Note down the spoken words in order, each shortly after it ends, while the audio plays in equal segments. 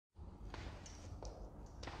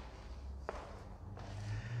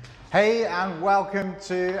Hey, and welcome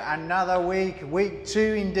to another week 2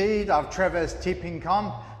 indeed, of Trevors Tipping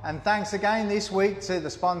Comp. And thanks again this week to the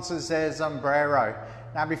sponsors there, Zambrero.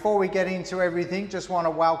 Now, before we get into everything, just want to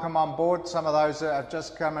welcome on board some of those that have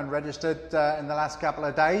just come and registered in the last couple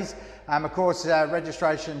of days. Of course,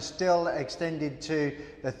 registration still extended to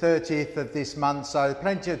the 30th of this month, so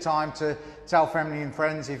plenty of time to tell family and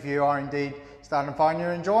friends if you are indeed starting to find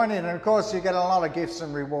you're enjoying it. And of course, you get a lot of gifts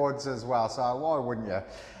and rewards as well, so why wouldn't you?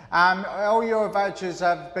 All your vouchers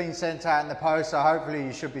have been sent out in the post, so hopefully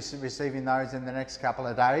you should be receiving those in the next couple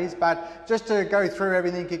of days. But just to go through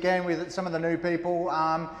everything again with some of the new people,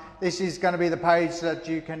 this is going to be the page that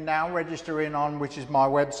you can now register in on, which is my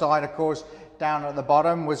website, of course, down at the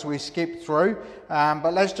bottom as we skip through.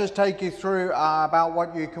 But let's just take you through about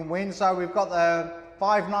what you can win. So we've got the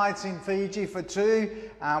 5 nights in Fiji for 2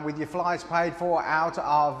 with your flights paid for out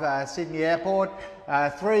of Sydney Airport.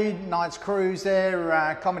 3 nights cruise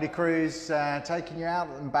there, comedy cruise, taking you out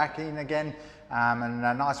and back in again, and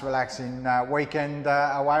a nice relaxing weekend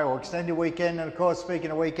away, or extended weekend. And of course, speaking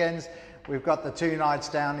of weekends, we've got the 2 nights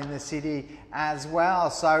down in the city as well.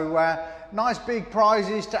 So nice big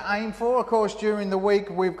prizes to aim for. Of course, during the week,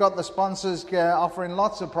 we've got the sponsors offering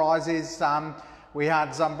lots of prizes. We had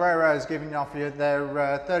Zambreros giving off you their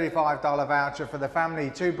 $35 voucher for the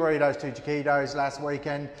family, 2 burritos, 2 taquitos last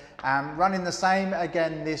weekend. Running the same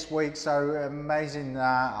again this week, so amazing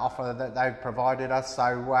offer that they've provided us.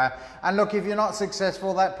 So, and look, if you're not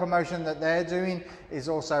successful, that promotion that they're doing is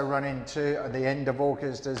also running to the end of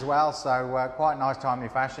August as well. So quite nice timely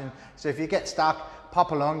fashion. So if you get stuck,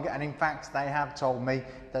 pop along, and in fact they have told me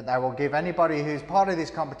that they will give anybody who's part of this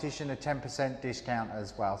competition a 10% discount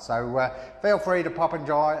as well. So feel free to pop and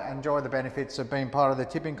enjoy the benefits of being part of the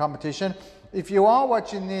tipping competition. If you are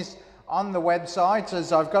watching this on the website,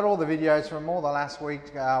 as I've got all the videos from all the last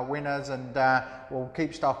week's winners, and we'll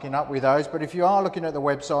keep stocking up with those. But if you are looking at the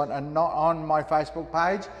website and not on my Facebook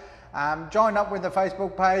page, join up with the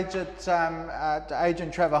Facebook page at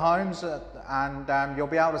Agent Trevor Homes, and you'll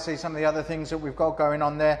be able to see some of the other things that we've got going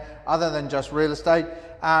on there other than just real estate.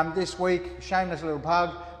 This week, shameless little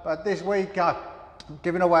plug, but this week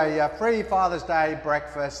giving away a free Father's Day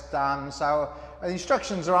breakfast. So the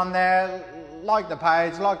instructions are on there. Like the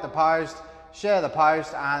page, like the post, share the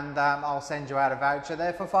post, and I'll send you out a voucher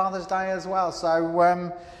there for Father's Day as well.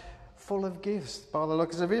 So full of gifts by the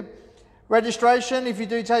looks of it. Registration, if you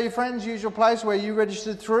do tell your friends, usual place where you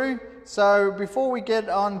registered through. So before we get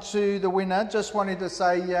on to the winner, just wanted to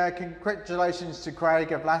say congratulations to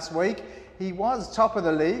Craig of last week. He was top of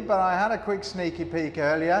the league, but I had a quick sneaky peek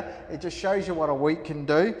earlier. It just shows you what a week can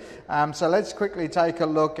do. So let's quickly take a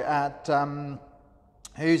look at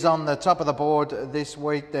who's on the top of the board this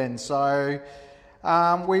week then. So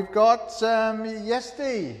we've got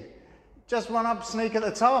Yesti. Just one up sneak at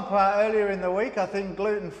the top. Earlier in the week, I think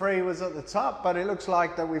gluten-free was at the top, but it looks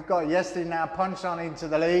like that we've got Yesti now punched on into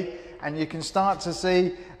the lead, and you can start to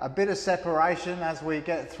see a bit of separation as we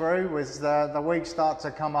get through as the weeks start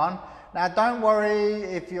to come on. Now, don't worry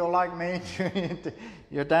if you're like me,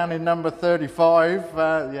 you're down in number 35.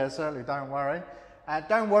 Yeah, certainly don't worry.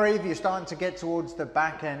 Don't worry if you're starting to get towards the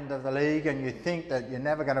back end of the league and you think that you're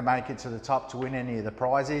never going to make it to the top to win any of the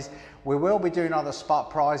prizes. We will be doing other spot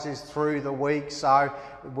prizes through the week, so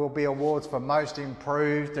there will be awards for most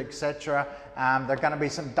improved, etc. There are going to be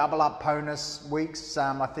some double up bonus weeks.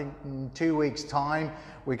 I think in 2 weeks' time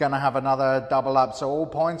we're going to have another double up, so all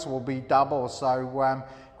points will be double. So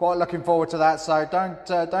quite looking forward to that. So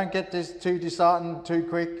don't get this too disheartened too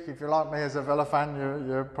quick. If you're like me as a Villa fan,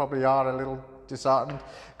 you probably are a little disheartened.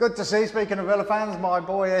 Good to see, speaking of Villa fans, my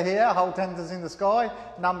boy here, whole tenders in the sky,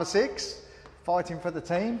 number 6, fighting for the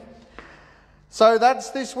team. So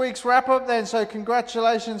that's this week's wrap up then. So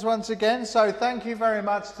congratulations once again. So thank you very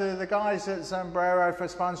much to the guys at Zambrero for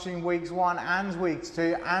sponsoring weeks 1 and weeks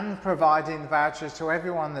 2 and providing vouchers to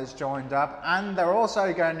everyone that's joined up. And they're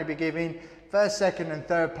also going to be giving first, second and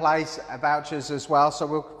third place vouchers as well. So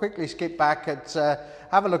we'll quickly skip back and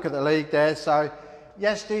have a look at the league there. So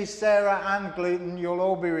Yesti, Sarah and Gluten, you'll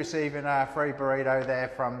all be receiving a free burrito there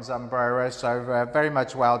from Zambreros, so very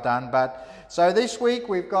much well done. But so this week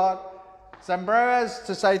we've got Zambreros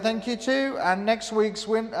to say thank you to, and next week's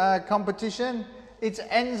competition, it's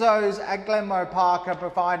Enzo's at Glenmore Park are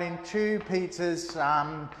providing 2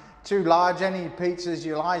 pizzas, 2 large, any pizzas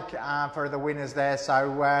you like for the winners there.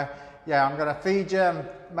 So yeah, I'm going to feed you and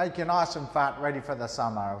make you nice and fat, ready for the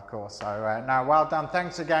summer, of course. So no, well done.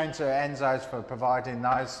 Thanks again to Enzo's for providing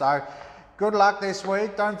those. So good luck this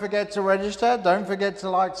week. Don't forget to register. Don't forget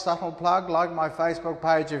to subtle plug, like my Facebook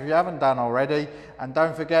page if you haven't done already. And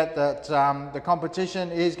don't forget that the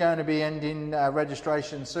competition is going to be ending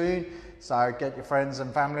registration soon. So get your friends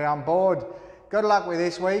and family on board. Good luck with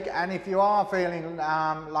this week. And if you are feeling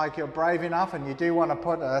like you're brave enough and you do want to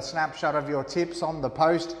put a snapshot of your tips on the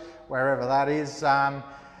post, wherever that is,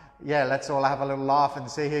 yeah, let's all have a little laugh and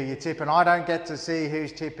see who you tip. And I don't get to see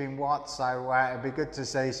who's tipping what, so it'd be good to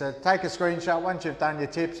see. So take a screenshot once you've done your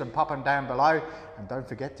tips and pop them down below. And don't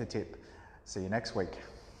forget to tip. See you next week.